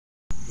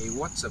Hey,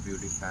 what's up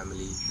YouTube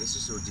family, this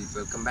is Surjit.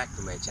 Welcome back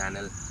to my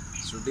channel.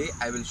 Today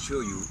I will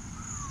show you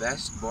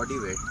best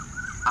bodyweight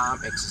arm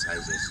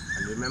exercises.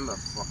 And remember,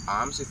 for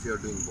arms, if you are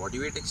doing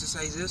bodyweight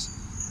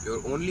exercises, you're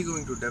only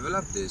going to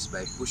develop this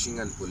by pushing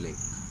and pulling.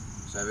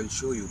 So I will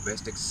show you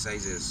best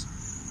exercises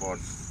for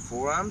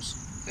forearms,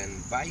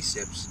 then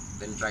biceps,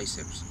 then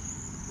triceps.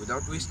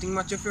 Without wasting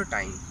much of your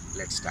time,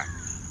 let's start.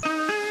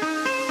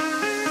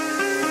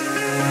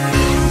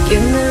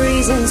 Give me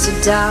reasons to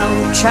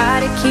doubt, try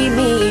to keep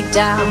me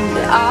down,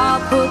 but I'll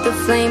put the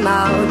flame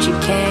out, you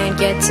can't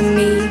get to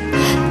me.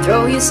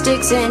 Throw your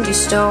sticks and your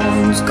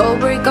stones, go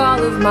break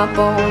all of my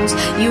bones,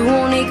 you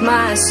won't ache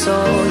my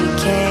soul, you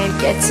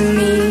can't get to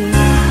me.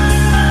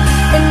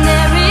 And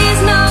there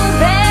is no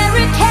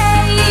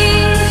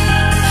barricade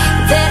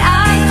that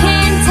I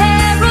can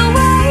tear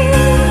away.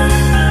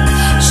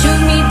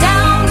 Shoot me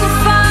down to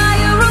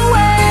fire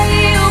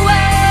away,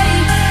 away,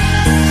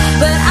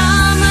 but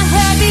I'm a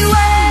heavyweight.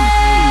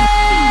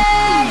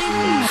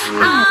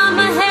 I'm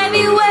a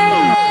heavyweight.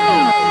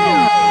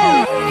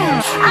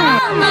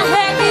 I'm a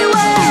heavyweight.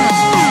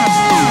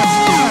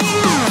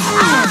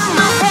 I'm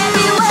a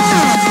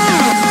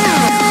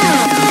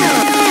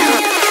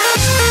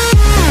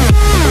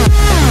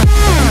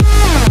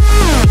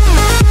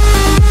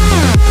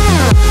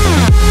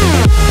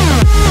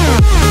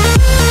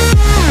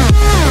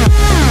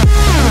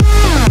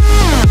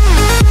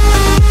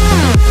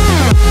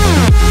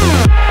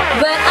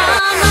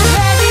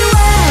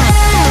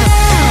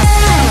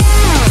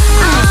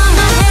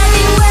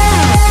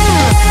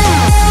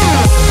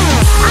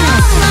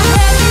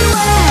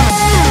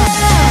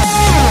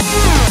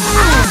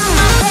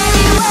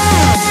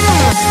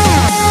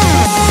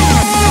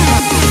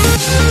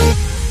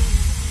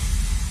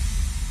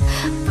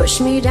push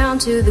me down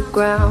to the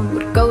ground,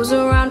 what goes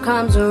around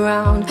comes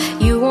around.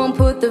 You won't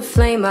put the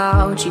flame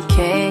out, you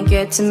can't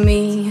get to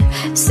me.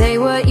 Say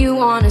what you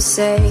wanna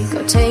say,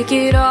 go take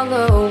it all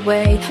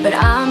away, but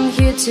I'm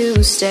here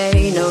to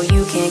stay, no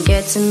you can't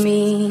get to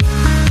me.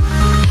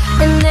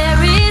 And